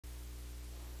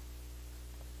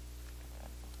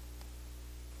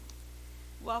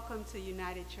Welcome to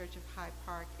United Church of Hyde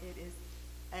Park. It is,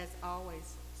 as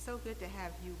always, so good to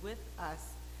have you with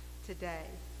us today.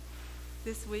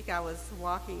 This week I was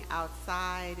walking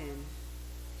outside and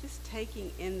just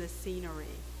taking in the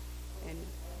scenery. And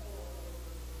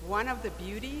one of the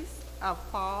beauties of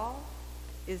fall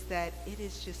is that it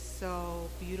is just so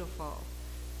beautiful.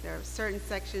 There are certain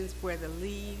sections where the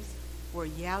leaves were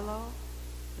yellow,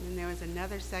 and then there was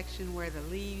another section where the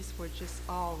leaves were just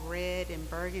all red and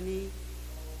burgundy.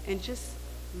 And just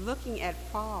looking at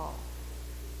fall,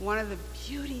 one of the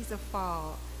beauties of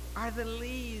fall are the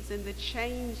leaves and the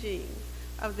changing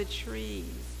of the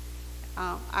trees.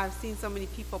 I've seen so many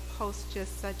people post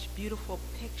just such beautiful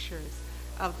pictures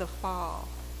of the fall.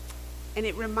 And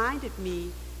it reminded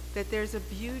me that there's a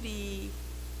beauty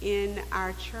in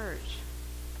our church.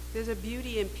 There's a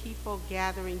beauty in people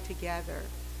gathering together.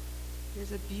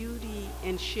 There's a beauty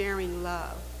in sharing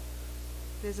love.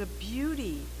 There's a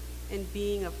beauty in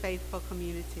being a faithful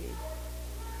community.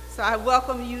 So I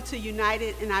welcome you to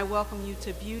United, and I welcome you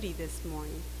to Beauty this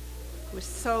morning. We're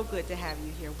so good to have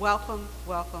you here. Welcome,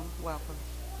 welcome, welcome.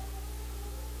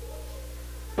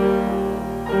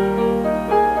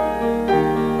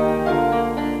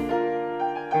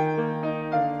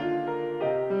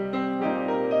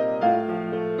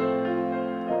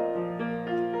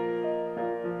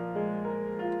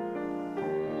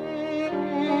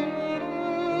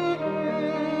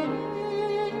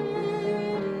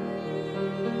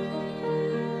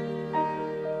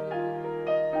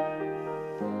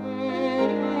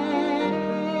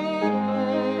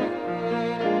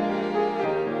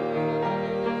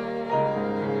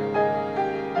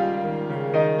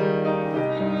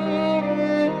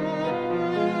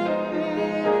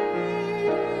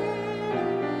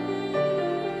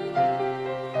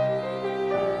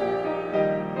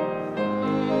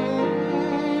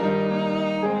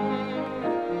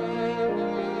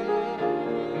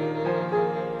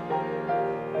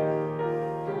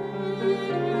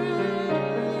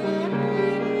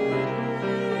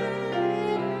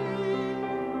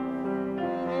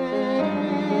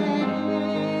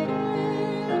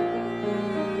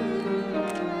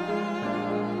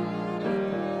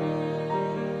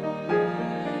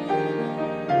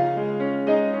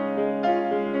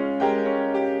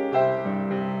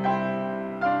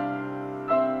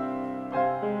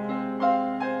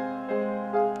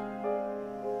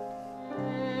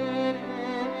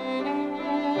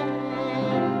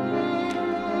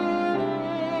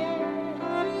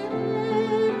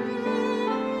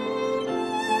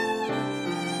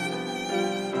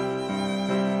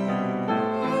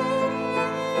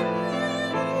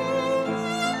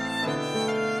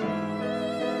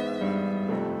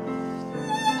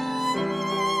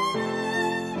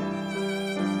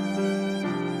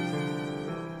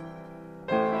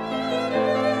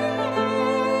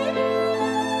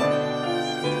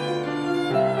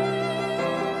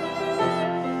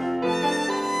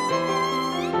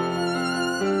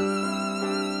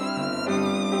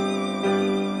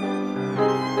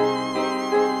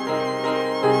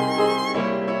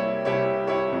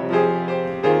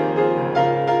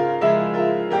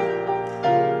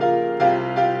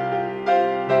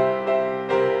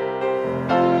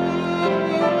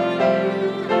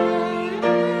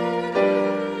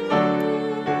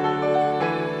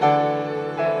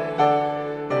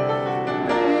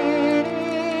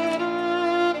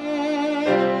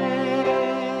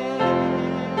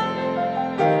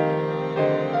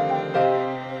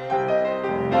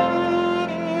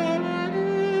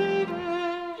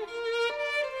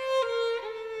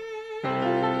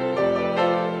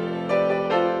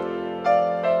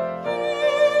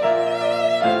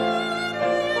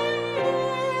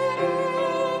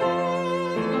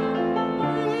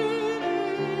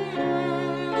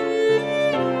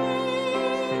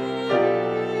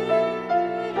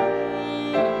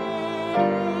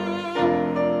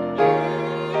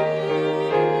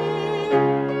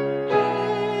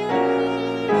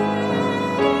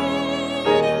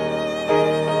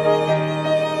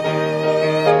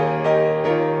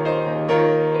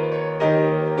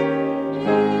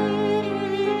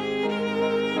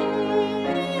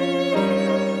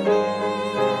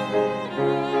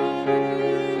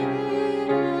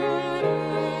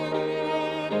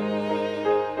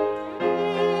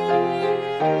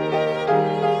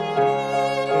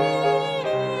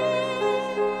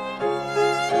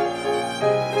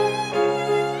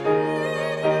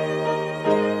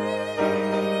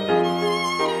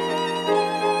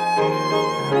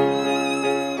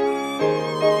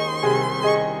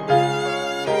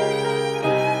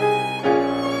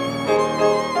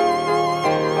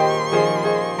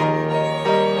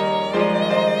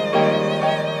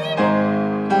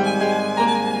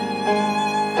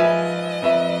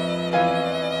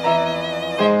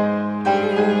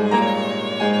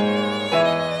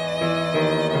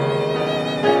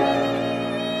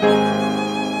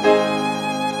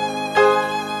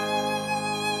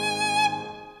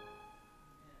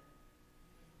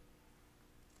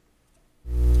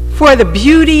 for the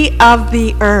beauty of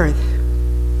the earth.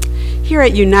 Here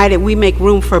at United, we make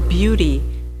room for beauty.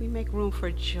 We make room for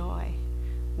joy.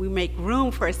 We make room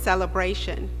for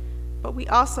celebration, but we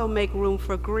also make room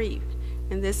for grief.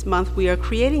 And this month, we are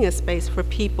creating a space for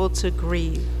people to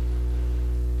grieve.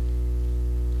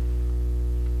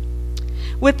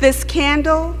 With this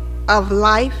candle of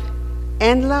life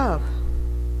and love,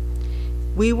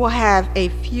 we will have a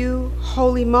few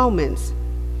holy moments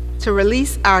to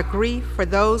release our grief for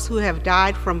those who have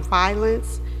died from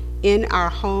violence in our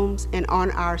homes and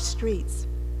on our streets,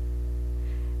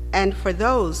 and for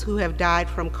those who have died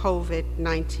from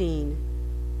COVID-19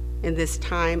 in this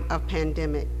time of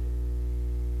pandemic.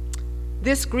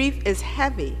 This grief is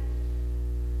heavy,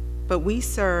 but we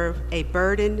serve a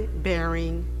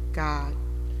burden-bearing God.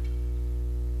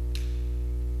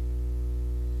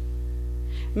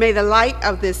 May the light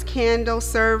of this candle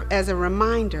serve as a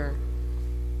reminder,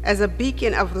 as a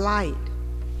beacon of light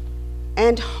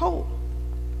and hope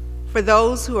for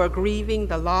those who are grieving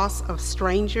the loss of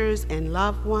strangers and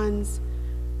loved ones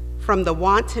from the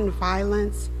wanton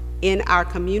violence in our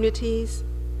communities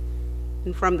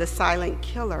and from the silent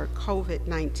killer,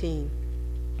 COVID-19.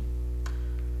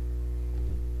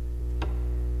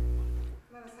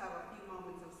 Let us have a few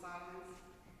moments of silence.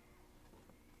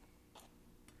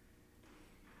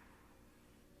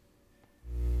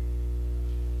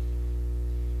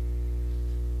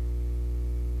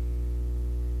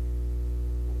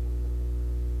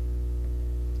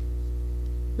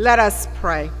 Let us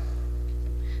pray.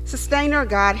 Sustainer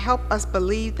God, help us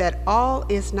believe that all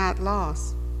is not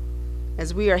lost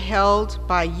as we are held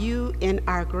by you in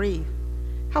our grief.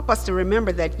 Help us to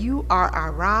remember that you are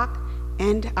our rock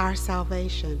and our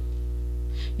salvation.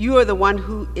 You are the one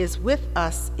who is with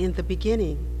us in the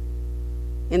beginning,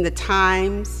 in the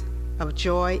times of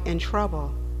joy and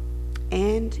trouble,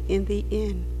 and in the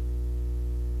end.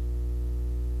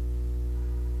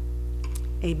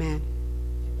 Amen.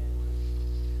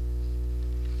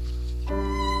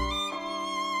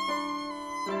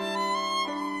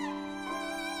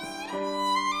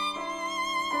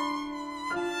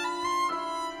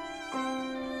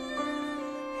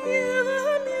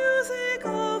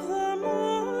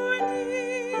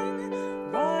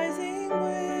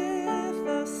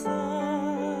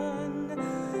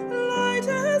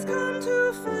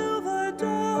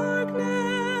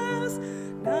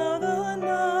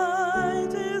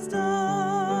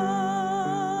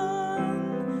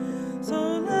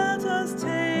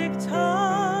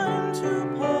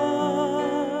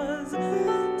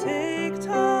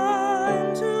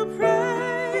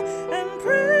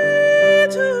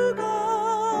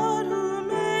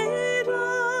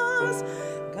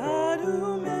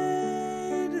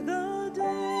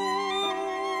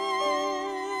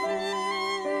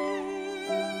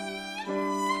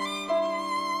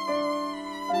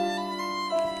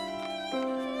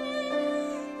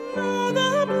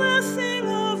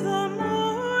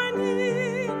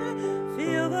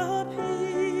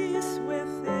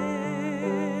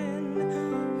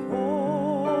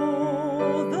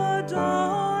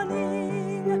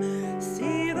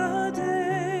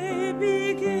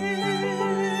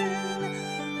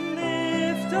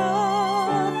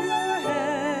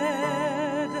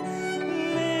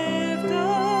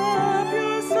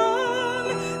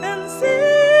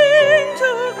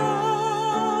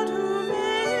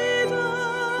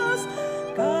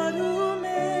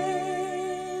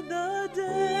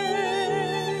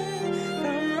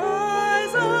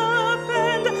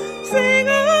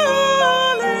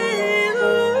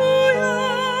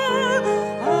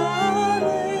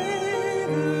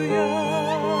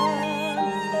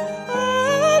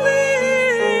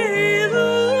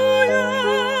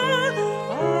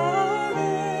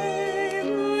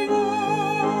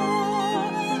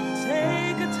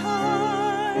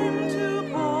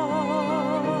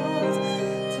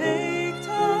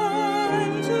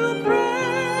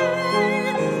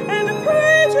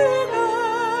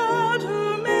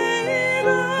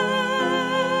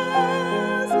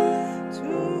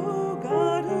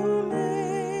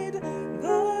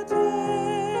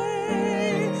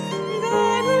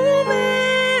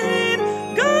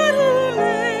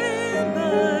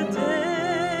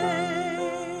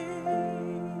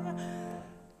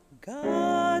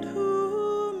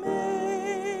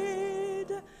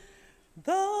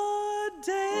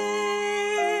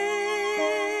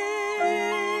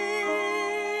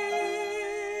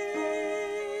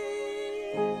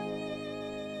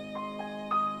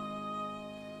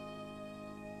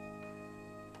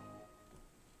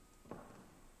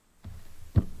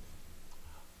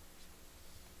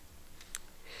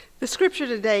 The scripture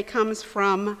today comes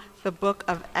from the book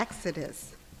of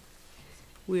Exodus.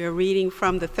 We are reading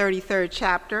from the 33rd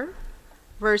chapter,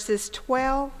 verses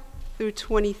 12 through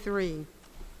 23.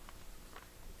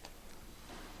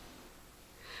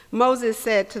 Moses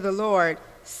said to the Lord,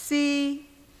 "See,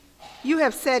 you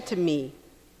have said to me,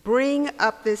 'Bring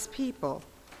up this people,'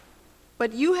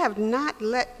 but you have not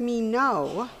let me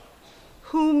know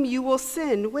whom you will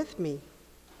send with me.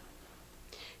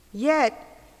 Yet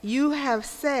you have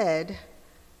said,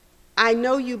 'I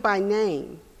know you by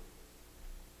name,'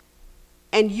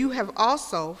 and you have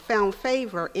also found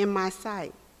favor in my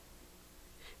sight.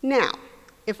 Now,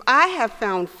 if I have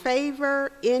found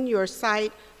favor in your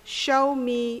sight, show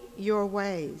me your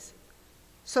ways,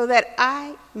 so that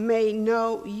I may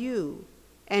know you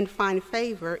and find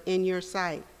favor in your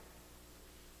sight.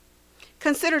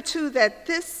 Consider too that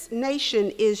this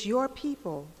nation is your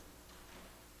people."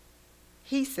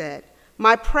 He said,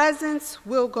 "My presence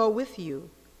will go with you,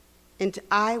 and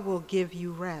I will give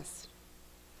you rest."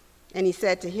 And he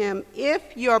said to him,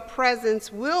 "If your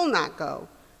presence will not go,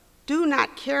 do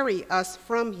not carry us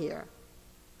from here.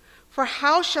 For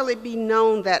how shall it be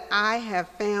known that I have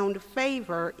found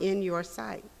favor in your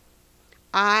sight,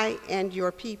 I and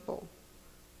your people,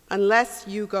 unless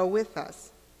you go with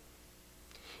us?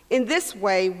 In this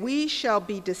way we shall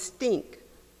be distinct,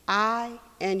 I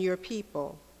and your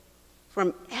people,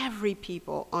 from every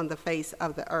people on the face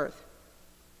of the earth."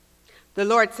 The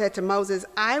Lord said to Moses,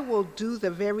 "I will do the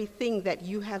very thing that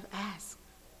you have asked,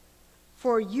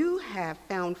 for you have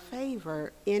found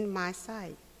favor in my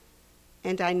sight,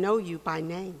 and I know you by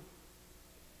name."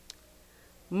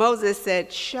 Moses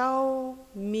said, "Show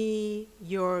me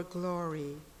your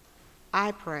glory,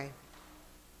 I pray."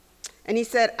 And he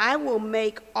said, "I will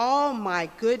make all my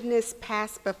goodness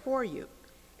pass before you,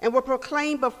 and will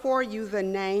proclaim before you the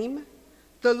name,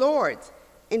 the Lord's,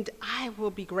 and I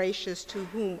will be gracious to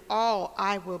whom all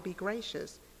I will be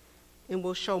gracious, and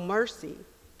will show mercy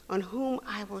on whom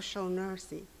I will show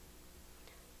mercy.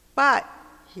 But,"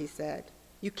 he said,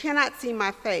 "you cannot see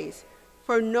my face,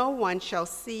 for no one shall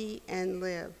see and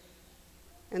live."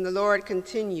 And the Lord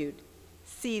continued,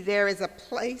 "See, there is a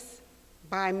place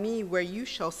by me where you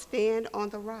shall stand on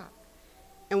the rock.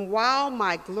 And while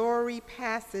my glory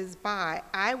passes by,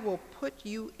 I will put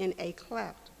you in a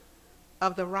cleft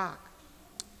of the rock,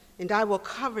 and I will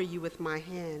cover you with my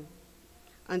hand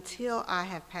until I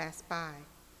have passed by.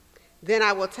 Then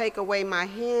I will take away my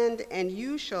hand, and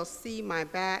you shall see my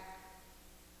back,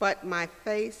 but my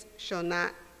face shall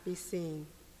not be seen."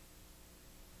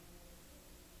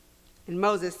 And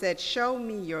Moses said, "Show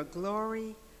me your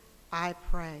glory, I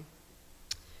pray."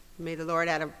 May the Lord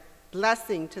add a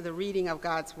blessing to the reading of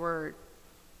God's word.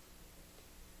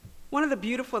 One of the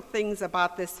beautiful things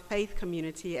about this faith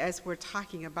community, as we're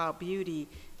talking about beauty,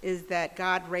 is that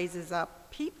God raises up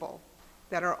people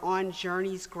that are on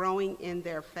journeys growing in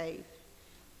their faith.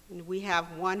 And we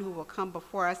have one who will come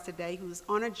before us today who's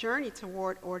on a journey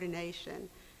toward ordination.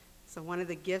 So one of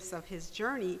the gifts of his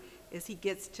journey is he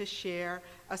gets to share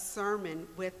a sermon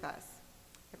with us.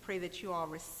 I pray that you all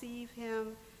receive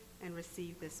him and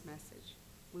receive this message.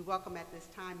 We welcome at this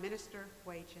time Minister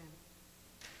Wei-Jen.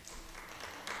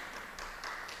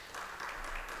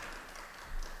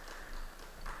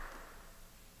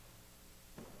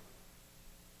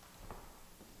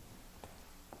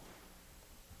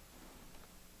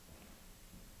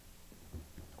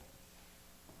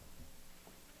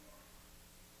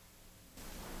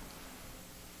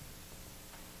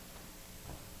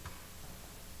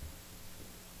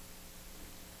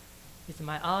 It's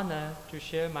my honor to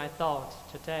share my thoughts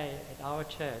today at our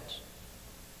church.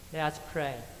 Let us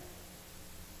pray.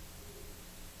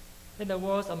 Let the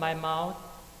words of my mouth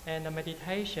and the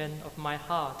meditation of my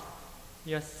heart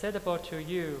be acceptable to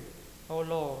you, O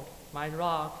Lord, my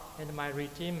rock and my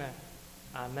redeemer.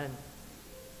 Amen.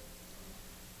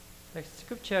 The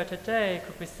scripture today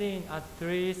could be seen as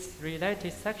three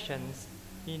related sections,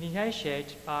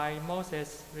 initiated by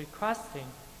Moses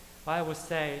requesting, or I would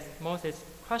say Moses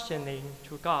questioning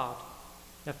to God.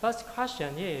 The first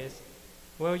question is,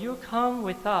 will you come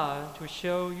with us to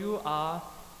show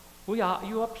we are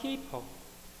your people?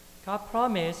 God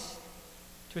promised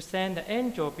to send the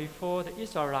angel before the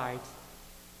Israelites.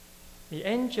 The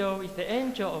angel is the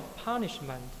angel of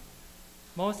punishment.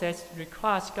 Moses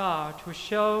requests God to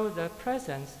show the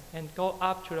presence and go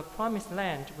up to the promised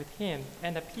land with him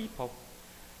and the people.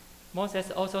 Moses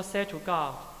also said to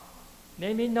God,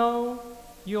 "Let me know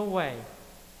your way."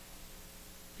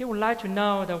 He would like to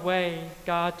know the way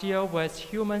God deals with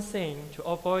human sin to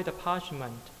avoid the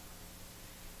punishment.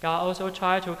 God also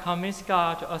tried to convince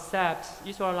God to accept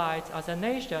Israelites as a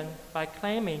nation by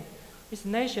claiming, "This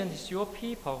nation is your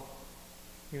people."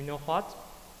 You know what?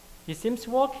 It seems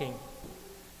working.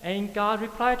 And God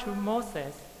replied to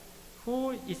Moses,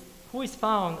 who is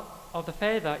found of the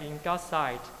favor in God's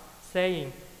sight,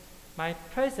 saying, My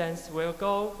presence will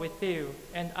go with you,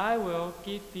 and I will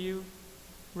give you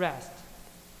rest.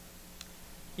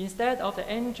 Instead of the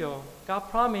angel, God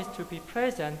promised to be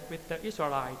present with the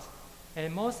Israelites,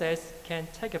 and Moses can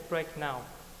take a break now.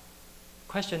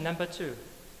 Question number 2.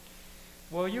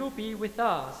 Will you be with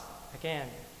us again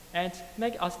and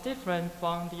make us different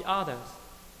from the others?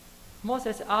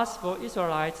 Moses asked for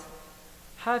Israelites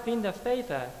having the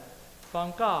favor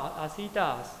from God as he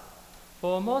does.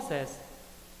 For Moses,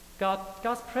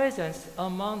 God's presence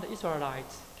among the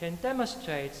Israelites can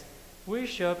demonstrate we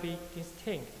shall be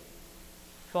distinct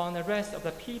from the rest of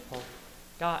the people.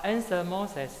 God answered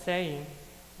Moses, saying,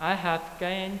 I have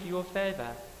gained your favor,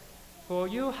 for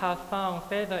you have found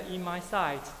favor in my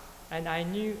sight, and I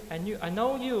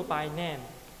know you by name.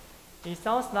 It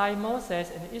sounds like Moses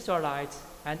and the Israelites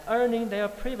and earning their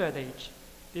privilege,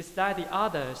 dislike the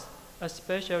others,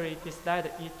 especially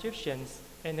dislike the Egyptians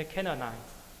and the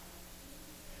Canaanites.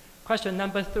 Question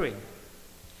number 3.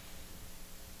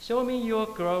 Show me your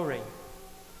glory.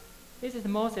 This is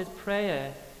Moses'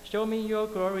 prayer. Show me your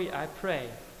glory, I pray.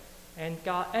 And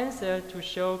God answered to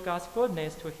show God's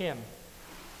goodness to him.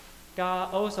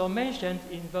 God also mentioned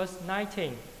in verse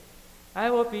 19, I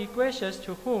will be gracious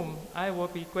to whom I will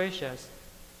be gracious,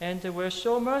 and will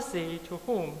show mercy to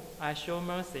whom I show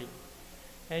mercy.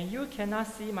 And you cannot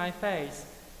see my face,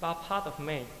 but part of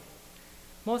me.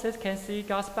 Moses can see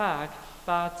God's back,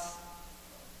 but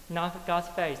not God's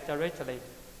face directly.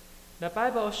 The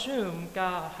Bible assumes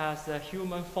God has a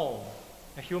human form,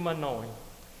 a humanoid.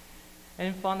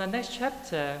 And from the next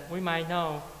chapter, we might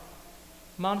know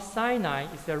Mount Sinai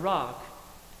is a rock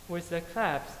with the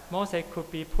clefts Moses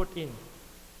could be put in.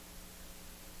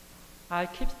 I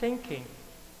keep thinking,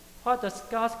 what does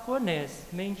God's goodness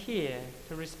mean here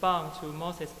to respond to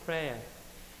Moses' prayer?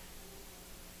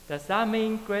 Does that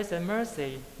mean grace and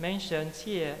mercy mentioned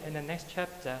here in the next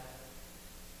chapter?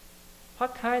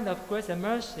 What kind of grace and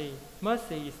mercy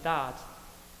is that?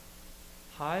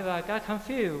 However, I got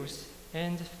confused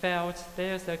and felt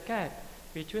there's a gap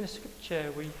between the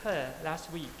scripture we heard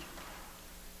last week.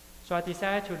 So I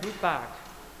decided to look back.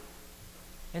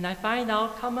 And I find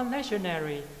out common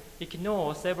lectionary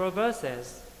ignore several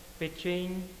verses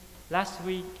between last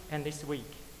week and this week.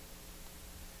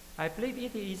 I believe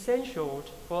it is essential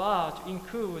for us to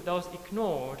include those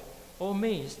ignored or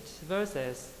missed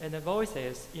verses and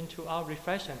voices into our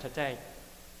reflection today.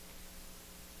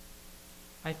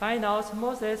 I find out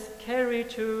Moses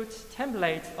carried 2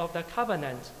 templates of the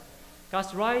covenant.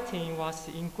 God's writing was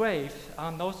engraved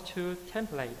on those 2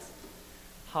 templates.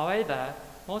 However,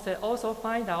 Moses also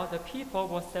find out the people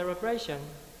were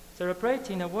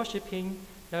celebrating and worshiping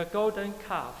the golden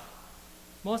calf.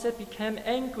 Moses became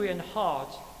angry and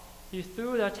hot. He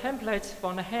threw the templates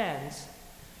from the hands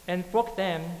and broke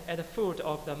them at the foot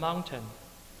of the mountain.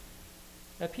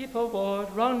 The people were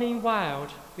running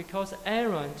wild because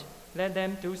Aaron let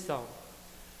them do so.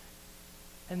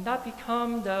 And that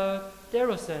became the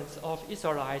derisions of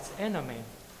Israelites' enemy.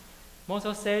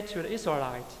 Moses said to the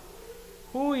Israelites,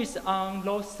 who is on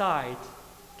Lord's side?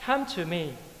 Come to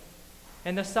me.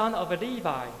 And the son of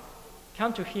Levi,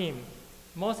 come to him.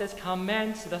 Moses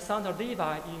commands the son of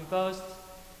Levi in verse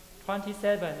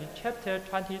 27 in chapter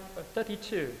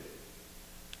 32.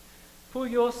 Put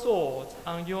your sword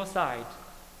on your side,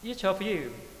 each of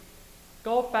you.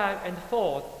 Go back and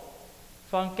forth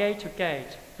from gate to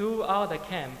gate throughout the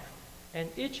camp, and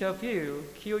each of you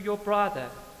kill your brother,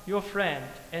 your friend,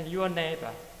 and your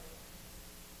neighbor.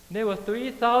 There were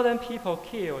 3,000 people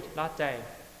killed that day.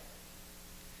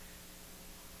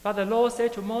 But the Lord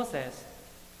said to Moses,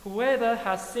 whoever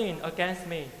has sinned against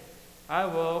me, I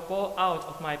will blot out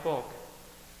of my book.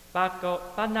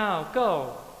 But now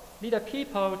go, lead the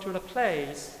people to the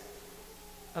place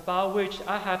about which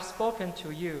I have spoken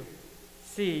to you.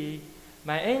 See,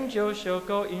 my angel shall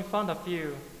go in front of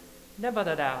you.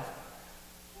 Nevertheless,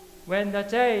 when the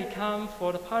day comes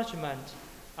for the punishment,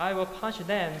 I will punish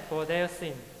them for their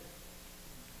sin.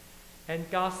 And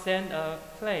God sent a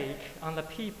plague on the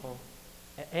people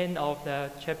at the end of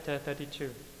the chapter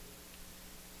 32.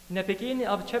 In the beginning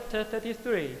of chapter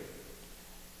 33,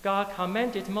 God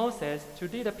commanded Moses to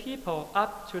lead the people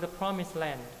up to the promised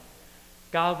land.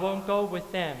 God won't go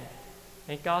with them,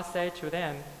 and God said to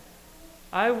them,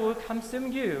 I will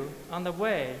consume you on the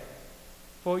way,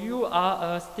 for you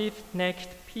are a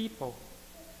stiff-necked people.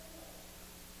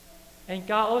 And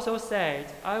God also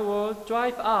said, I will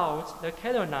drive out the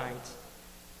Canaanites,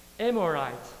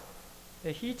 Amorites,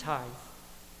 the Hittites,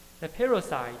 the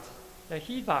Perizzites, the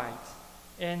Hivites,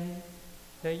 and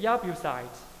the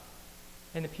Jebusites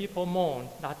and the people mourned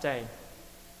that day.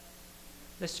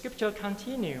 The scripture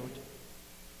continued.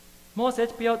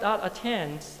 Moses built out a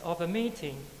tent of a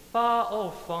meeting far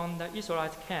off from the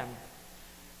Israelite camp.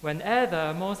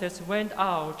 Whenever Moses went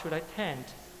out to the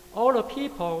tent, all the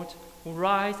people would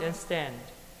rise and stand,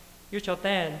 each of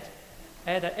them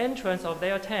at the entrance of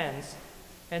their tents,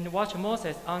 and watch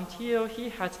Moses until he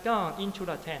had gone into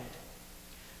the tent.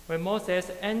 When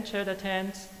Moses entered the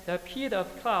tent, the pillar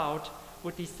of cloud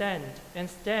would descend and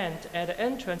stand at the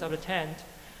entrance of the tent,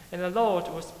 and the Lord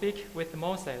would speak with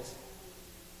Moses.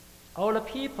 All the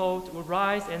people would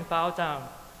rise and bow down,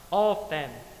 all of them,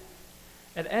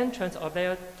 at the entrance of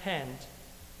their tent.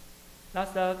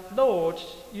 Thus the Lord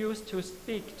used to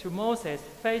speak to Moses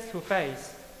face to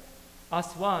face,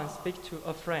 as one speaks to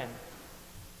a friend.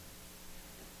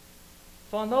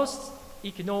 For those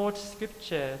ignored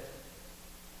scriptures,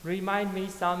 remind me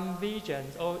some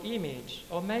visions or image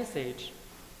or message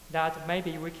that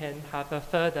maybe we can have a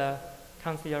further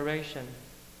consideration.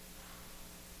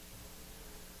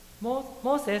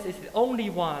 Moses is the only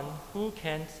one who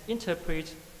can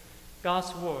interpret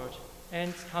God's word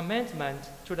and commandment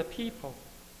to the people.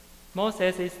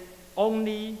 Moses is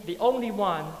the only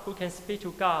one who can speak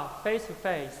to God face to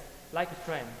face like a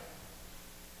friend.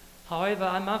 However,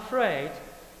 I'm afraid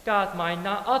God might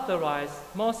not authorize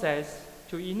Moses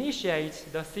to initiate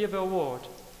the civil war,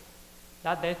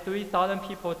 that the 3,000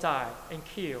 people died and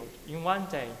killed in one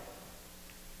day.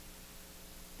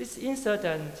 This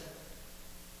incident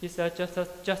is a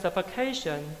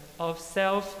justification of a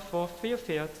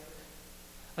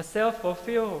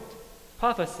self-fulfilled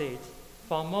prophecy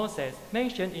from Moses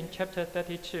mentioned in chapter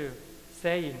 32,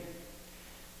 saying,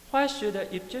 "Why should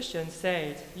the Egyptians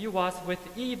say it was with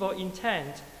evil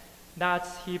intent that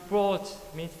he brought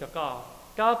me to God?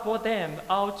 God brought them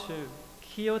out to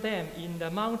kill them in the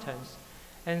mountains,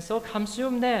 and so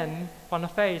consume them from the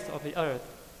face of the earth."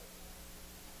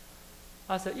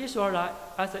 As the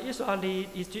Israeli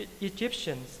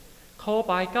Egyptians called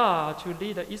by God to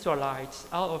lead the Israelites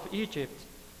out of Egypt,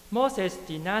 Moses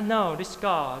did not know this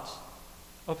God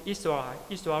of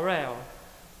Israel.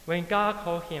 When God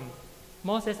called him,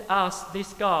 Moses asked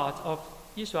this God of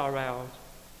Israel,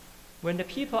 "When the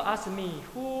people ask me,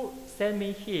 'Who sent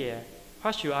me here?'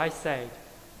 what should I say?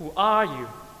 'Who are you?'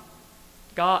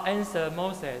 God answered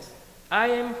Moses, 'I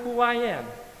am who I am.'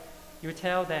 You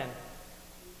tell them,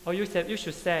 or you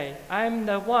should say, 'I am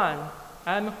the one,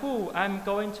 I am who I am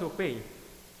going to be.'"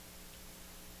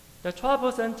 The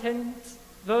troublesome 10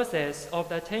 verses of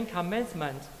the 10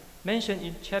 Commandments mentioned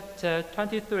in chapter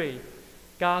 23,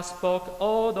 God spoke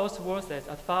all those verses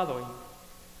as following: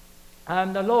 "I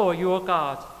am the Lord your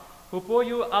God, who brought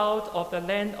you out of the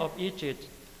land of Egypt,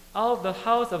 out of the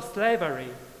house of slavery.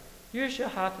 You shall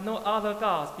have no other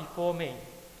gods before me.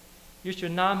 You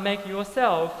should not make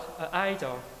yourself an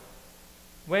idol,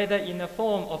 whether in the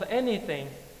form of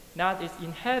anything that is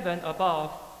in heaven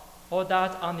above, or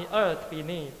that on the earth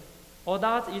beneath, or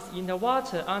that is in the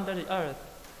water under the earth.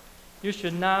 You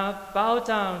should not bow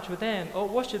down to them or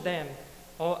worship them,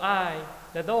 or I,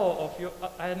 the Lord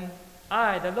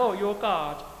your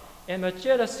God, am a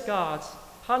jealous God,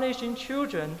 punishing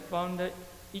children from the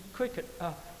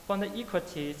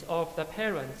iniquities of the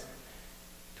parents,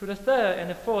 to the 3rd and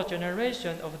the 4th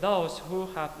generation of those who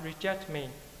have rejected me,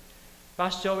 but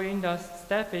showing the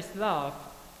steadfast love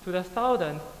to the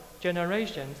 1,000th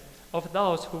generation of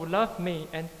those who love me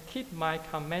and keep my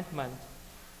commandment.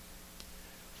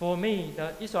 For me,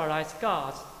 the Israelite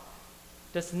God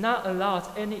does not allow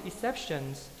any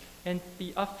exceptions and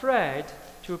be afraid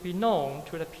to be known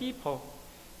to the people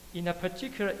in a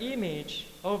particular image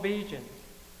or vision.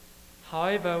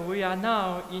 However, we are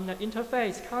now in an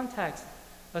interfaith context,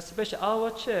 especially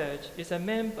our church is a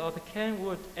member of the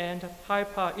Kenwood and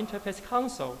Hyde Park Interfaith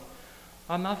Council.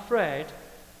 I'm afraid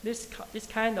this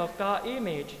kind of God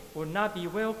image would not be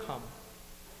welcome.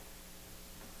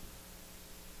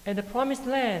 And the promised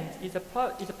land is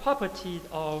a property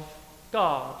of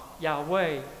God,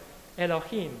 Yahweh,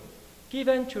 Elohim,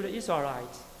 given to the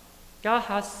Israelites. God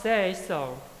has said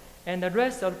so, and the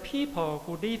rest of the people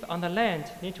who live on the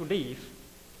land need to leave.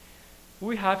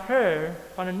 We have heard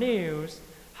from the news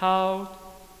how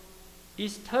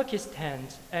East Turkestan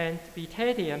and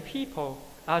Tibetan people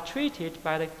are treated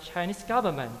by the Chinese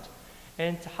government,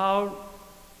 and how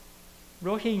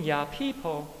Rohingya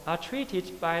people are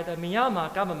treated by the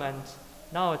Myanmar government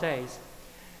nowadays.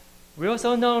 We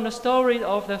also know the story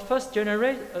of the First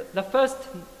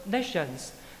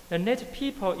Nations, the Native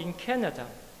people in Canada,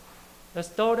 the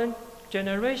stolen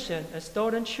generation and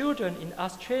stolen children in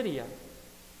Australia.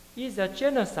 It's a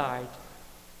genocide.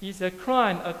 It's a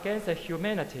crime against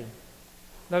humanity.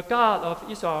 the God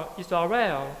of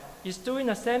Israel is doing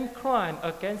the same crime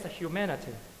against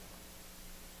humanity.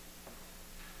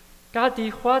 God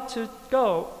did want to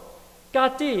go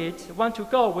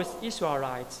with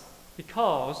Israelites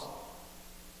because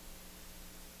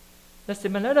the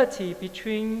similarity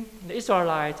between the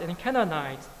Israelites and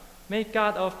Canaanites made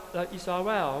God of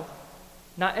Israel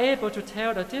not able to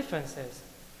tell the differences.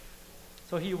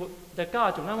 So the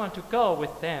God do not want to go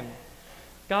with them.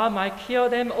 God might kill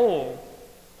them all.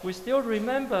 We still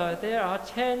remember there are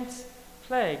 10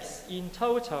 plagues in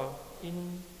total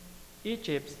in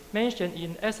Egypt, mentioned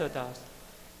in Exodus.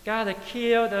 God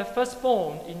killed the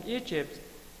firstborn in Egypt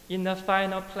in the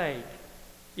final plague,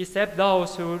 except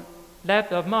those who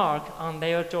left a mark on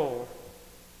their door.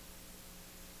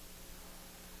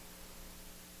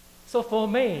 So for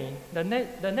me, the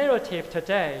narrative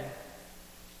today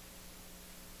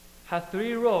has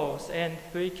 3 roles and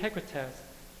 3 characters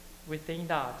within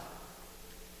that.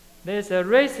 There's a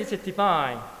racist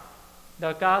divine,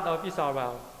 the God of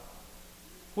Israel,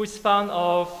 who is fond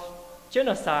of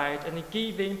genocide and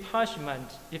giving punishment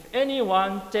if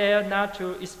anyone dare not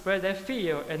to express their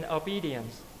fear and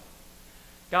obedience.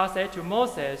 God said to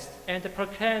Moses and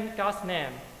proclaimed God's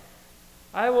name,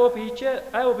 I will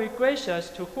be gracious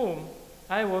to whom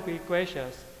I will be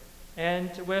gracious, and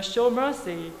will show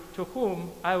mercy to whom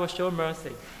I will show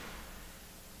mercy.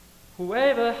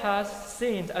 Whoever has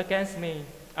sinned against me,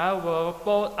 I will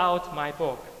blot out my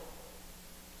book.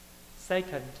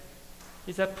 Second,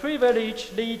 is a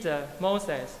privileged leader,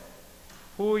 Moses,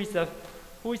 who is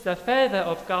the father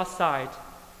of God's side,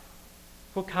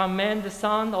 who commanded the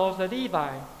son of the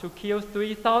Levi to kill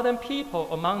 3,000 people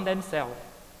among themselves.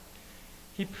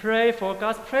 He prayed for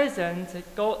God's presence to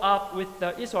go up with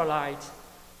the Israelites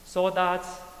so that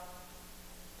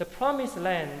the promised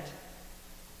land,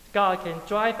 God can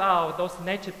drive out those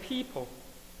native people.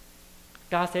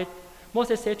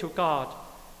 Moses said to God,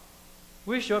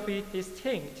 we shall be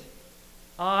distinct,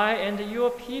 I and your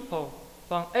people,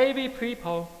 from every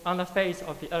people on the face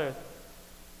of the earth.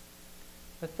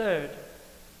 The third,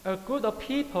 a group of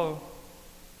people,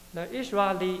 the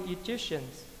Israeli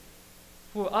Egyptians,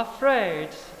 who are afraid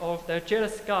of the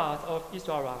jealous God of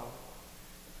Israel,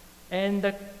 and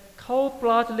the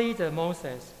cold-blooded leader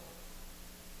Moses.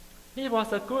 It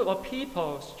was a group of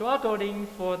people struggling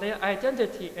for their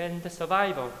identity and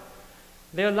survival.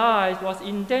 Their life was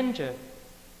in danger.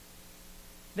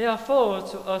 They are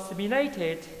forced to assimilate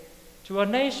it to a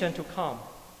nation to come,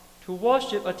 to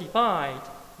worship a divine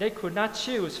they could not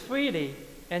choose freely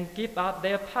and give up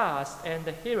their past and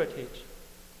heritage.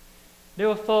 They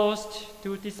were forced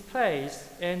to displace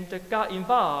and got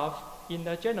involved in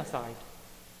the genocide.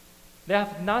 They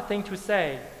have nothing to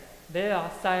say. They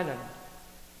are silent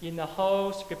in the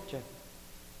whole scripture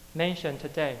mentioned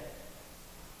today.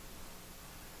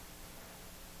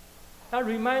 That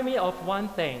reminds me of one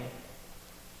thing.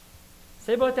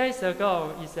 Several days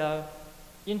ago is an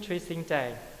interesting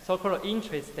day, so-called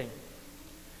interesting.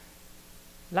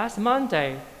 Last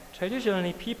Monday,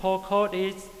 traditionally people call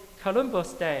it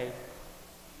Columbus Day.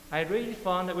 I read it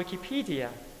from Wikipedia.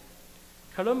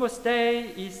 Columbus Day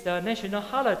is the national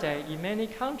holiday in many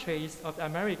countries of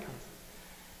America,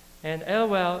 and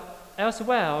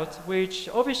elsewhere, which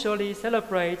officially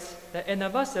celebrates the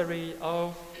anniversary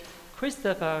of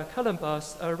Christopher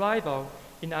Columbus' arrival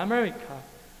in America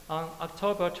on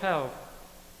October 12,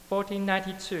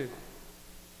 1492.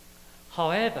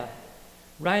 However,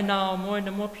 right now more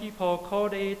and more people call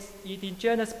it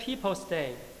Indigenous Peoples'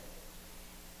 Day.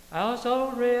 I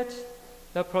also read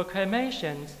the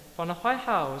proclamations from the White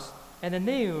House and the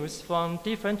news from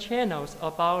different channels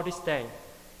about this day.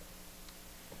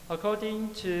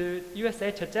 According to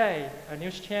USA Today, a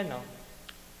news channel,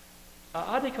 an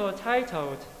article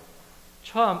titled,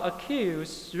 Trump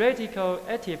accused radical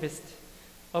activists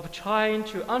of trying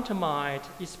to undermine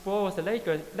Explorer's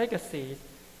legacy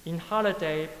in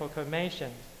holiday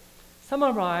proclamations,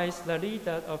 summarized the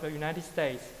leader of the United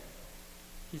States.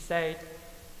 He said,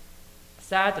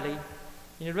 sadly,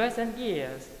 in recent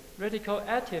years, radical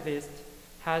activists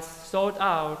have sought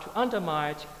out to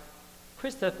undermine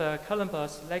Christopher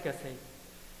Columbus' legacy.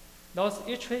 Those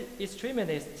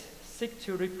extremists seek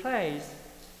to replace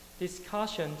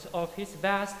discussions of his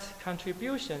vast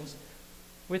contributions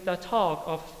with the talk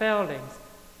of failings,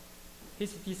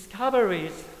 his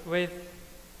discoveries with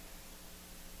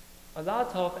a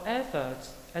lot of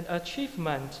efforts and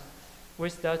achievement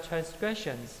with the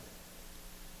transgressions.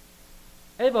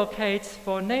 Advocates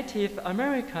for Native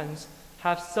Americans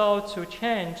have sought to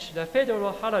change the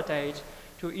federal holiday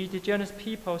to Indigenous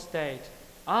Peoples' Day,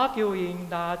 arguing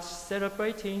that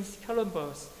celebrating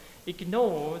Columbus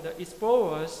ignored the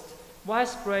explorer's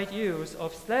widespread use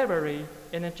of slavery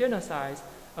and genocide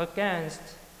against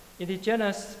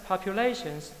indigenous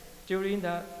populations during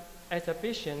the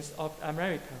exhibitions of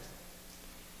Americas.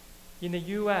 In the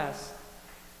U.S.,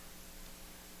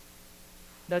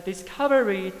 the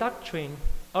discovery doctrine,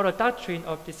 or the doctrine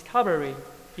of discovery,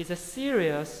 is a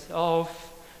series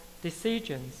of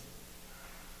decisions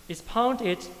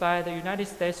expounded by the United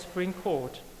States Supreme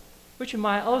Court, which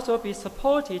might also be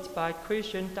supported by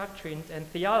Christian doctrines and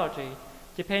theology,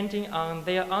 depending on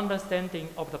their understanding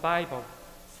of the Bible,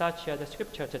 such as the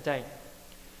scripture today.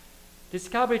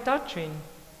 Discovery doctrine,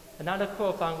 another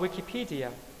quote from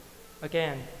Wikipedia,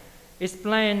 again,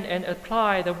 explain and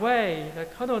apply the way the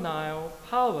colonial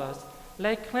powers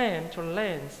lay claim to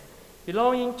lands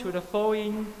belonging to the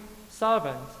foreign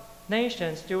sovereign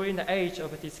nations during the age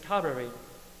of discovery,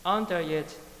 under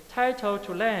its title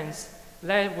to lands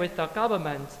led with the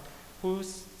government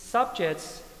whose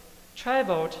subjects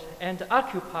traveled and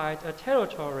occupied a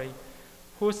territory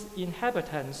whose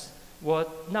inhabitants were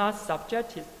not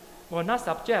subjects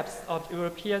of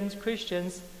European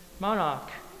Christian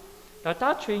monarch. The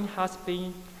doctrine has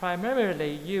been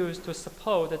primarily used to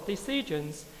support the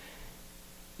decisions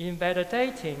in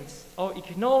validating or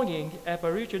ignoring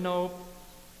Aboriginal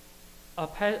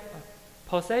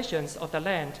possessions of the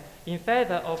land in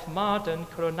favor of modern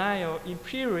colonial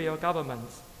imperial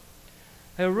governments.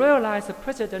 I realized that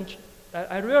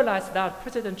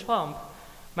President Trump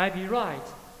might be right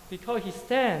because he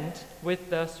stands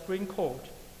with the Supreme Court.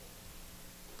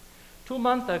 2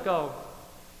 months ago,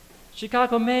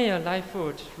 Chicago Mayor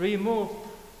Lightfoot removed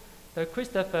the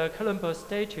Christopher Columbus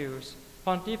statues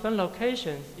from different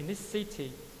locations in this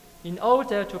city in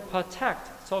order to protect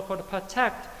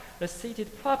the city's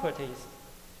properties.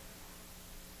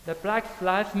 The Black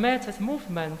Lives Matter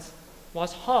movement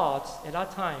was hot at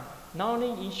that time, not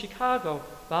only in Chicago,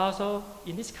 but also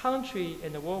in this country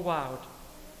and worldwide.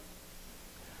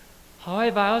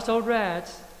 However, I also read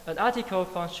an article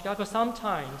from Chicago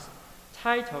Sun-Times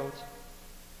titled,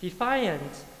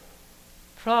 "Defiant,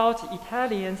 Proud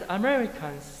Italian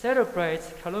Americans Celebrate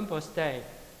Columbus Day."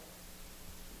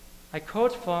 I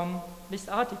quote from this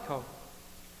article.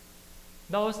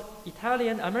 Those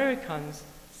Italian Americans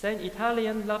sang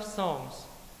Italian love songs.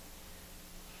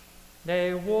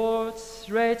 They wore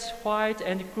red, white,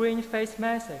 and green face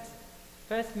masks.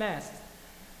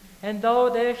 And though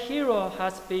their hero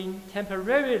has been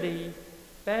temporarily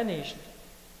banished,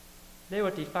 they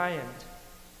were defiant.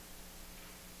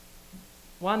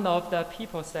 One of the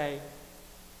people said,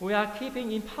 "We are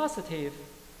keeping it positive,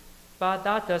 but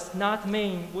that does not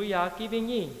mean we are giving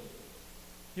in.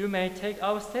 You may take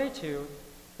our statue,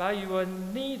 but you will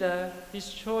neither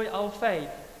destroy our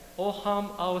faith or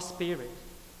harm our spirit."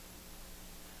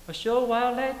 A short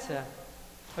while later,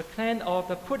 a clan of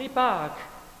the Put-it-Back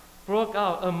broke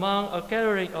out among a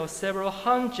gathering of several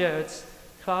hundred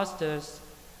clusters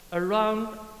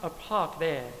around a park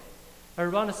there.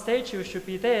 Around the statue should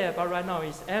be there, but right now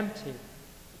it's empty.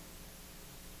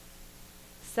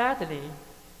 Sadly,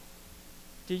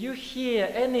 do you hear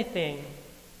anything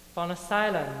from the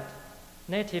silent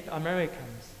Native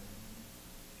Americans?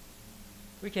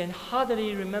 We can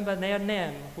hardly remember their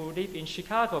name who lived in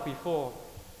Chicago before.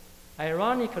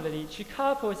 Ironically,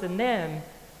 Chicago is a name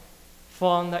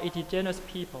from the indigenous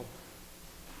people,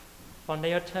 from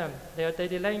their term, their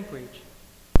daily language.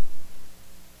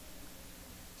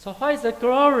 So what is the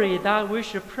glory that we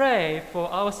should pray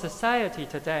for our society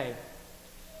today?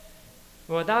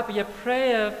 Will that be a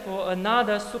prayer for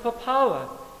another superpower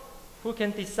who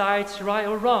can decide right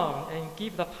or wrong and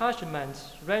give the punishment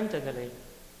randomly?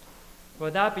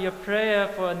 Will that be a prayer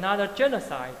for another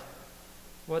genocide?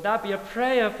 Will that be a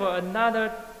prayer for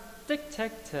another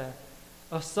dictator,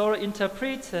 a sole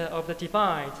interpreter of the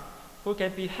divine who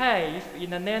can behave in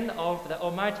the name of the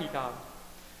Almighty God?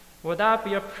 Will that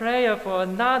be a prayer for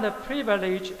another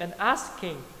privilege and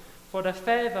asking for the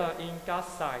favor in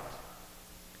God's sight?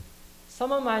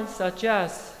 Someone might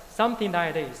suggest something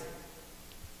like this.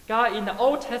 God in the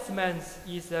Old Testament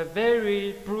is a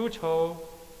very brutal,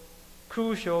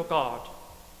 crucial God.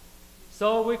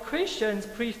 So we Christians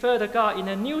prefer the God in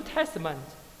the New Testament,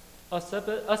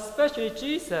 especially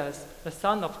Jesus, the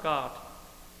Son of God.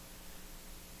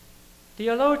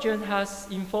 Theologian has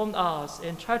informed us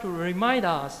and tried to remind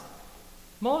us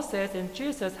Moses and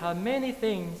Jesus have many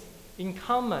things in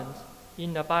common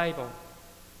in the Bible.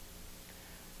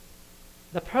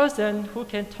 The person who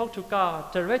can talk to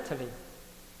God directly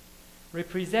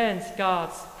represents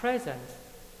God's presence.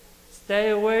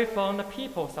 Stay away from the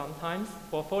people sometimes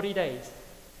for 40 days.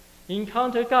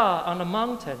 Encounter God on the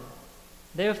mountain.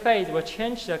 Their faith will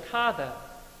change the color.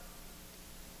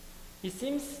 It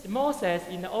seems Moses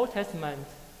in the Old Testament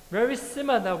very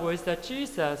similar with the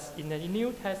Jesus in the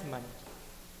New Testament.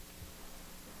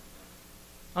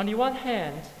 On the one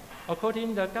hand, according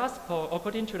to the Gospel,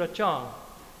 according to the John,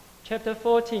 chapter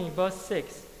 14, verse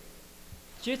 6,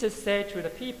 Jesus said to the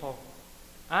people,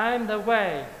 "I am the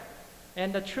way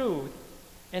and the truth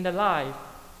and the life.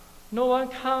 No one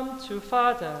comes to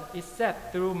Father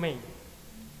except through me."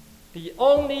 The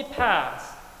only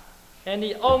path and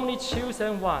the only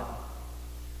chosen one,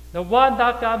 the one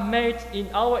that God made in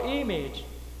our image.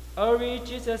 Every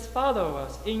Jesus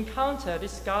followers encounter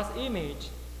this God's image,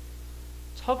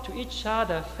 talk to each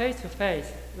other face to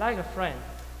face like a friend,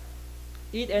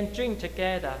 eat and drink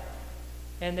together,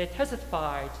 and they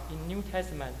testified in New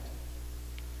Testament.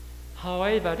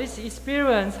 However, this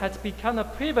experience has become a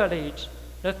privilege,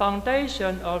 the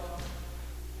foundation of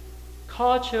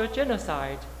cultural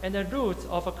genocide and the roots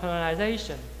of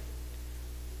colonization.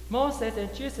 Moses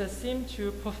and Jesus seem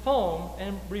to perform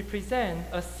and represent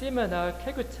a similar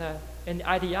character and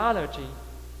ideology,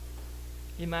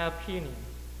 in my opinion.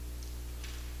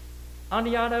 On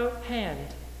the other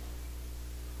hand,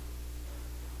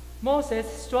 Moses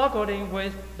struggling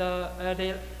with the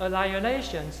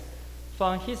alienations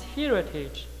from his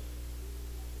heritage,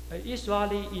 an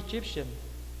Israeli Egyptian,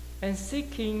 and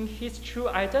seeking his true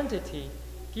identity,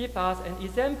 give us an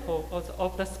example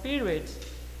of the spirit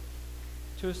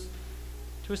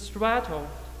to struggle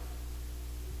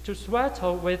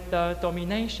with the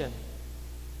domination.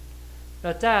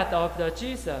 The death of the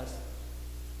Jesus,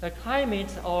 the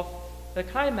climax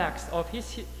of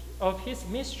his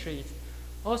mysteries,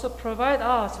 also provide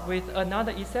us with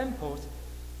another example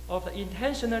of the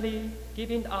intentionally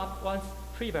giving up one's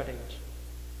privilege.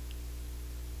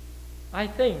 I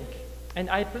think and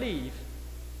I believe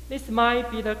this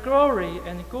might be the glory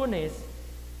and goodness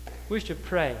we should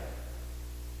pray.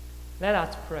 Let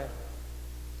us pray.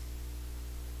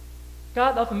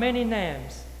 God of many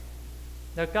names,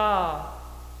 the God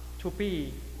to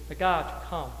be, the God to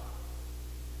come,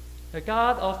 the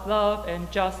God of love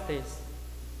and justice,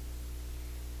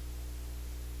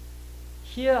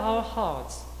 hear our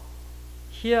hearts,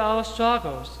 hear our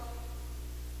struggles,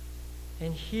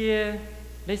 and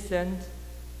listen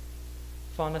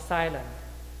from the silent.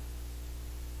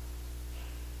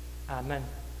 Amen.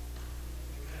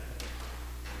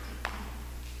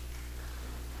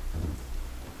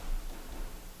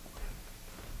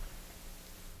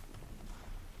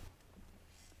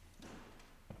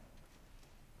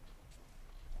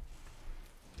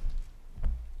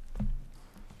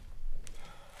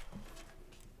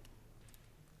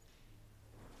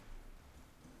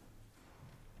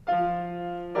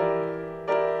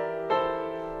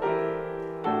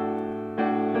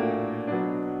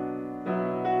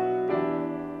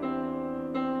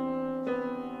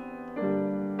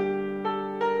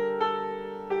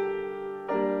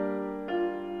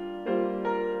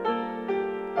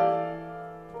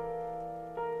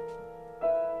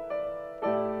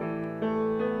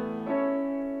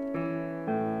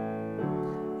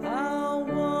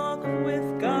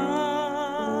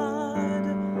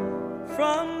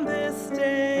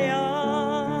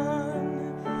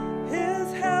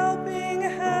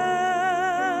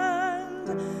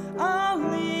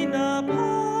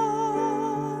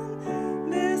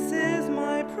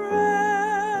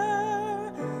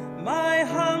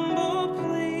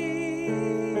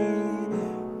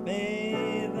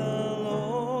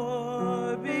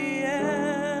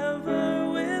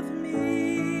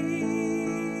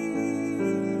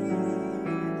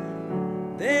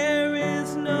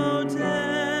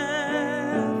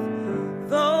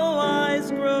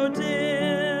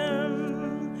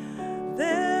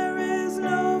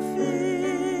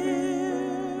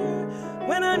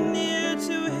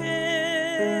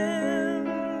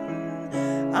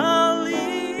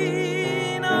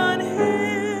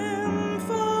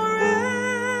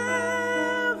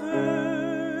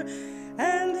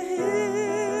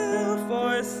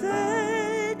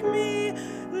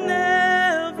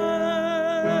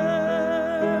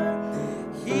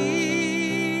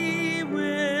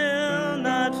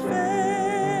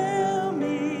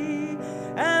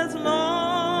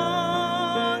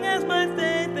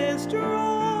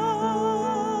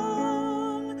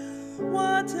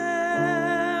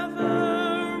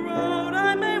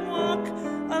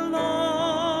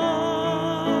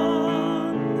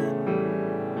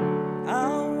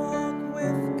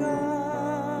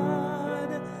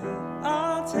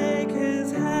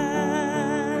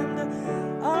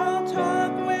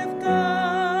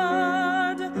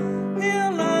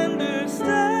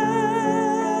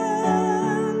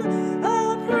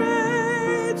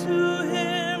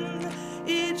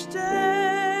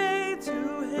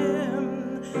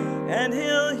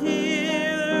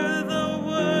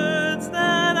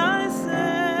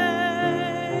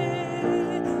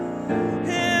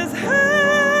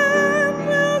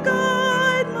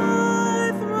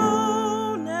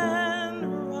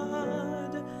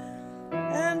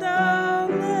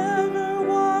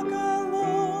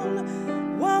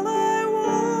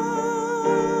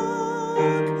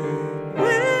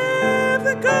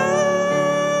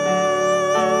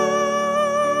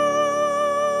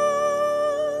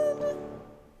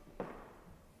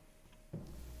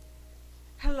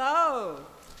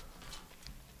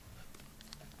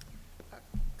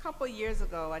 couple years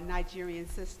ago, a Nigerian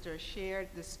sister shared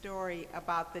the story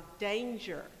about the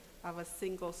danger of a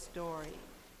single story.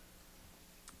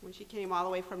 When she came all the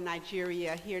way from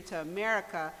Nigeria here to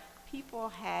America, people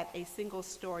had a single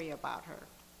story about her.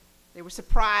 They were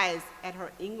surprised at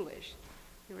her English.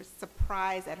 They were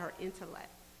surprised at her intellect.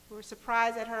 They were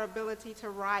surprised at her ability to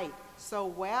write so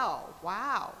well.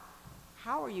 Wow,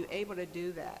 how are you able to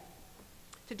do that?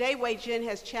 Today, Wei-Jen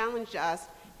has challenged us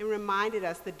and reminded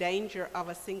us the danger of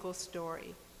a single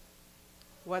story.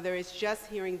 Whether it's just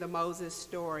hearing the Moses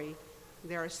story,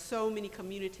 there are so many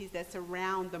communities that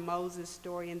surround the Moses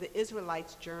story and the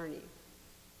Israelites' journey.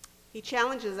 He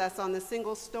challenges us on the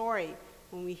single story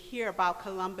when we hear about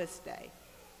Columbus Day.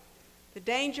 The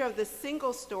danger of the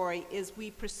single story is we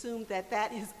presume that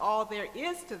that is all there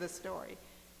is to the story,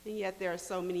 and yet there are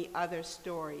so many other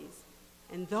stories.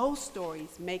 And those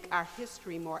stories make our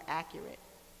history more accurate,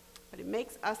 but it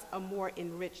makes us a more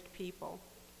enriched people.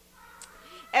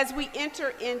 As we enter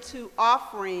into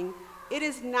offering, it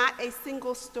is not a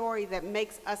single story that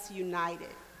makes us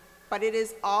united, but it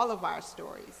is all of our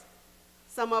stories.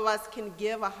 Some of us can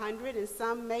give 100, and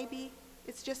some maybe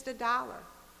it's just $1.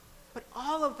 But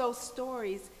all of those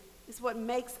stories is what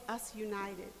makes us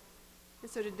united. And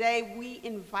so today we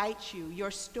invite you, your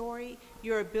story,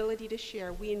 your ability to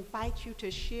share, we invite you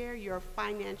to share your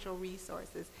financial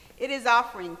resources. It is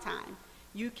offering time.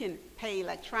 You can pay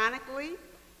electronically.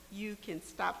 You can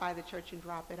stop by the church and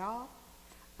drop it off.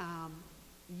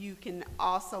 You can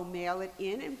also mail it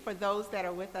in. And for those that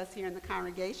are with us here in the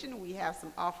congregation, we have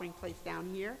some offering plates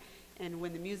down here. And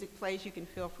when the music plays, you can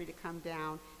feel free to come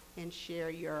down and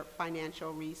share your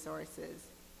financial resources.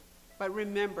 But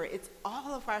remember, it's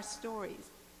all of our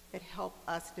stories that help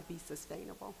us to be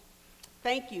sustainable.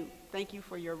 Thank you. Thank you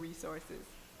for your resources.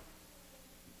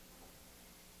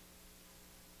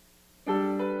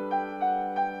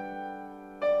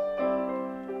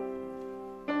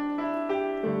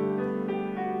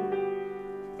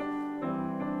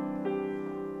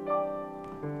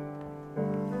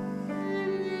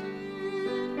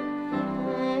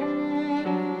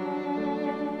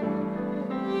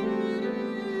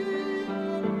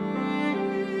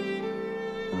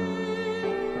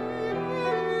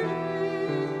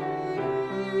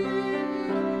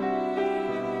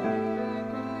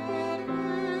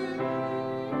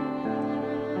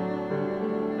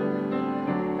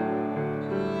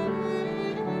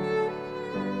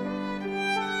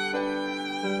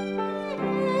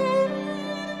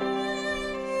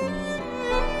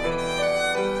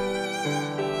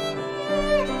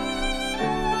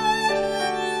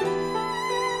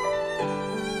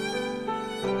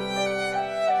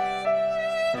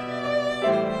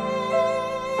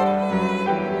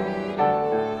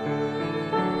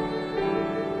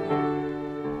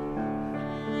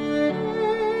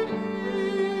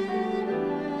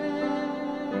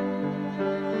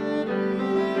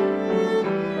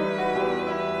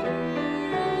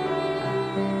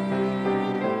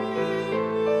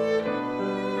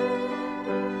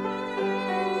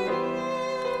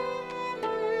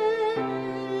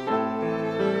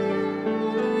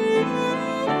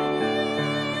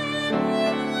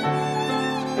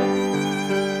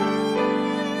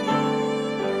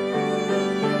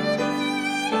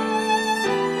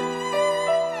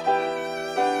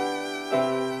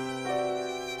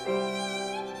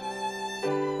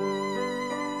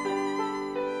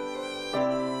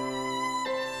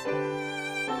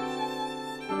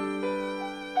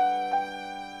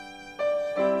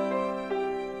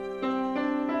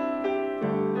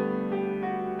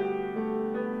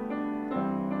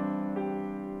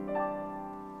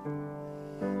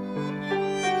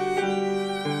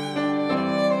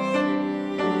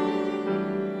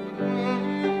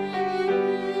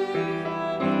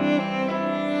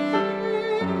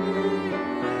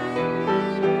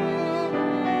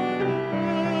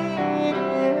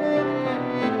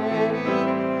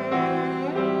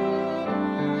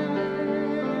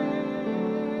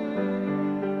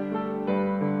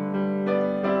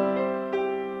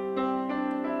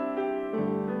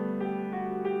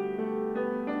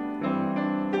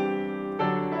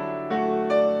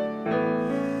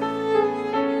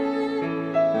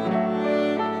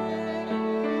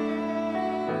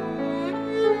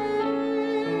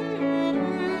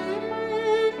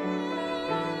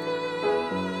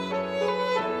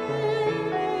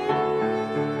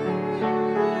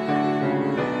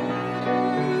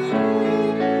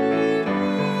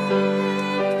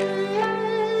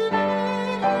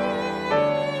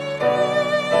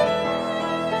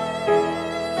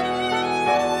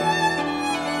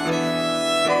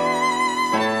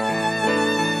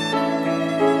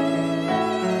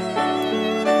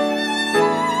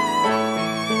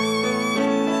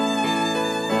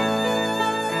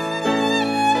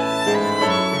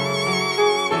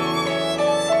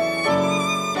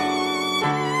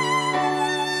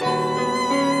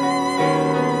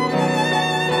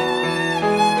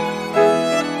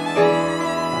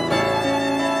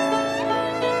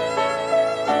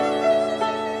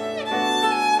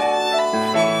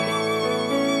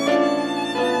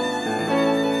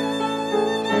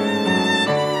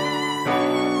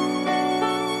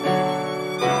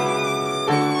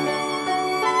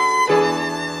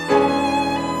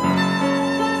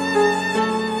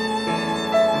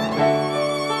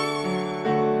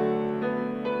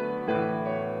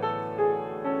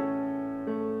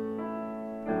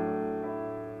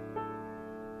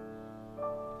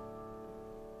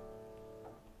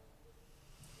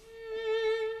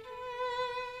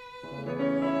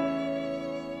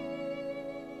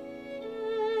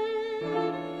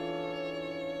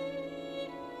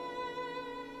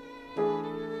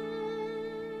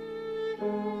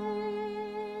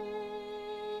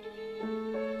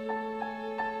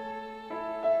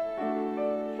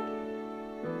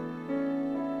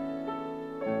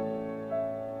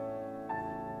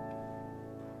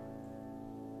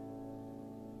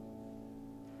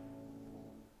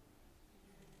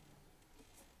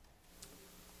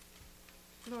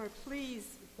 Lord,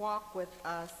 please walk with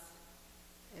us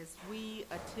as we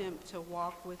attempt to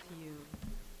walk with you.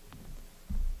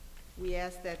 We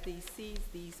ask that these seeds,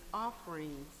 these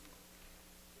offerings,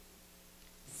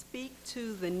 speak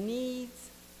to the needs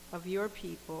of your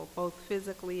people, both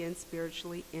physically and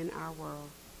spiritually, in our world.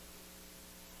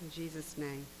 In Jesus'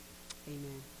 name,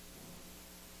 amen.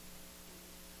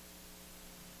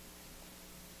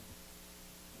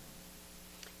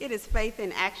 It is Faith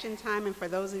in Action time, and for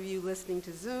those of you listening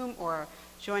to Zoom or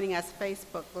joining us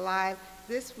Facebook Live,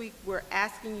 this week we're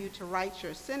asking you to write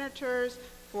your senators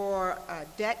for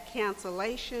debt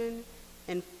cancellation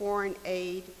and foreign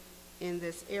aid in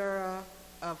this era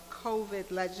of COVID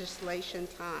legislation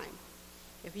time.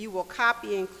 If you will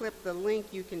copy and clip the link,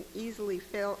 you can easily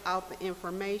fill out the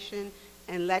information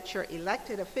and let your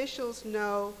elected officials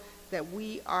know that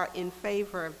we are in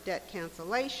favor of debt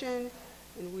cancellation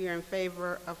and we are in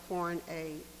favor of foreign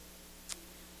aid.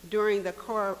 During the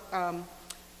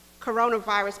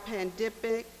coronavirus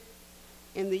pandemic,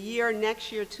 in the year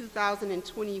next year,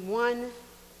 2021,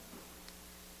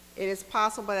 it is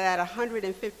possible that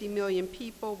 150 million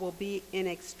people will be in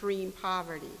extreme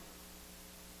poverty.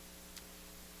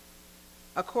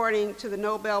 According to the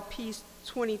Nobel Peace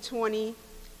 2020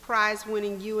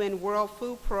 prize-winning UN World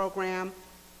Food Program,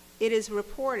 it is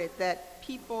reported that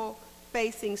people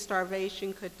facing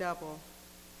starvation could double.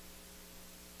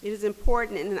 It is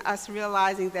important in us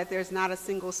realizing that there's not a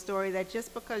single story, that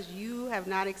just because you have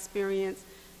not experienced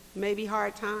maybe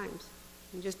hard times,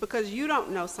 and just because you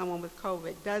don't know someone with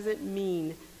COVID doesn't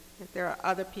mean that there are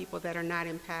other people that are not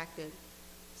impacted.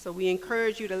 So we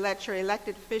encourage you to let your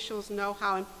elected officials know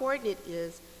how important it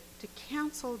is to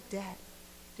cancel debt,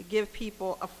 to give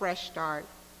people a fresh start,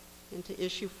 and to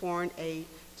issue foreign aid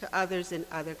to others in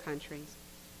other countries.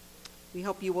 We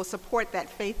hope you will support that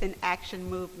Faith in Action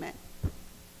movement.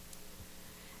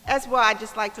 As well, I'd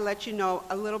just like to let you know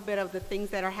a little bit of the things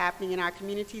that are happening in our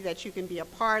community that you can be a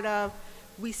part of.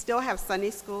 We still have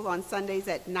Sunday school on Sundays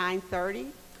at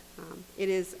 9:30. It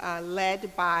is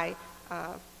led by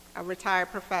a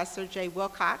retired professor, Jade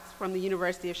Wilcox, from the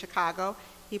University of Chicago.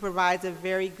 He provides a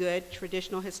very good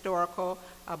traditional historical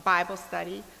Bible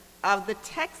study of the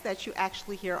text that you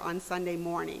actually hear on Sunday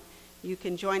morning. You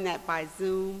can join that by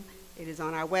Zoom. It is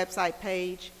on our website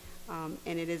page,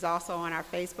 and it is also on our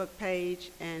Facebook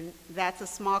page. And that's a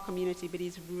small community, but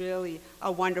he's really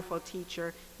a wonderful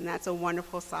teacher, and that's a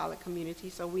wonderful, solid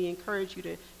community. So we encourage you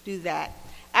to do that.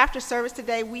 After service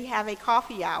today, we have a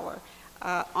coffee hour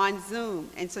on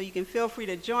Zoom, and so you can feel free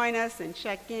to join us and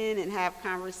check in and have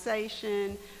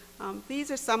conversation. These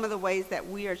are some of the ways that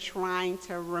we are trying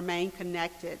to remain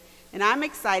connected. And I'm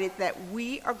excited that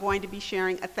we are going to be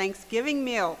sharing a Thanksgiving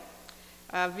meal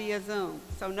via Zoom.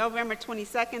 So November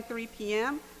 22nd, 3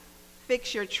 p.m.,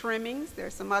 fix your trimmings.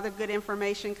 There's some other good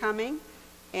information coming.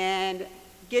 And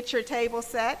get your table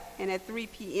set, and at 3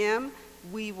 p.m.,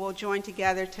 we will join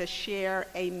together to share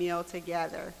a meal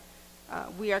together.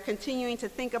 We are continuing to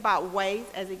think about ways,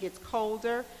 as it gets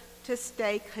colder, to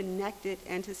stay connected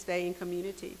and to stay in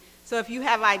community. So if you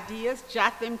have ideas,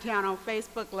 jot them down on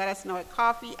Facebook. Let us know at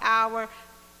coffee hour.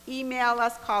 Email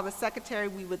us, call the secretary.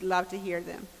 We would love to hear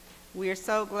them. We are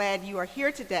so glad you are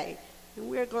here today, and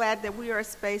we are glad that we are a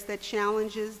space that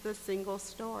challenges the single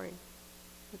story,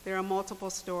 that there are multiple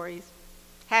stories.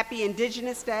 Happy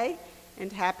Indigenous Day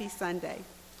and happy Sunday.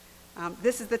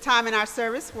 This is the time in our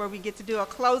service where we get to do a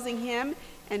closing hymn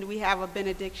and we have a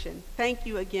benediction. Thank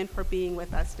you again for being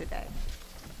with us today.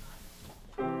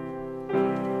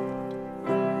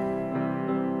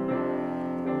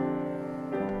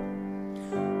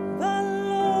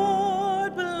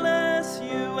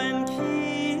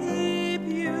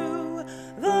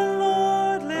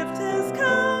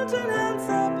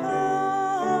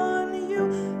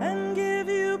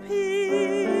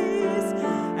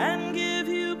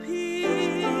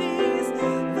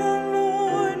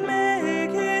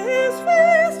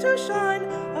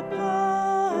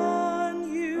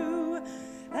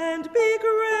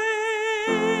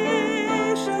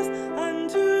 Gracious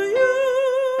unto you.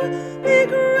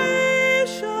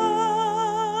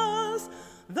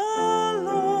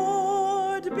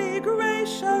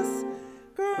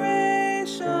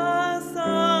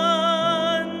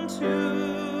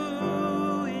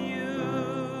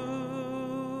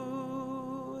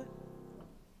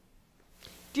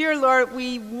 Dear Lord,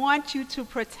 we want you to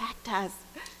protect us.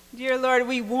 Dear Lord,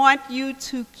 we want you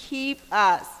to keep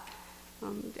us.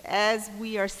 As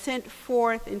we are sent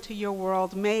forth into your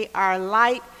world, may our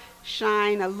light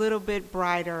shine a little bit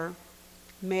brighter.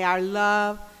 May our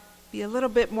love be a little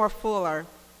bit more fuller.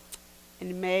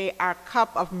 And may our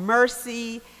cup of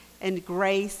mercy and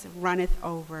grace runneth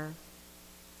over.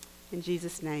 In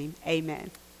Jesus' name,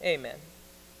 amen. Amen.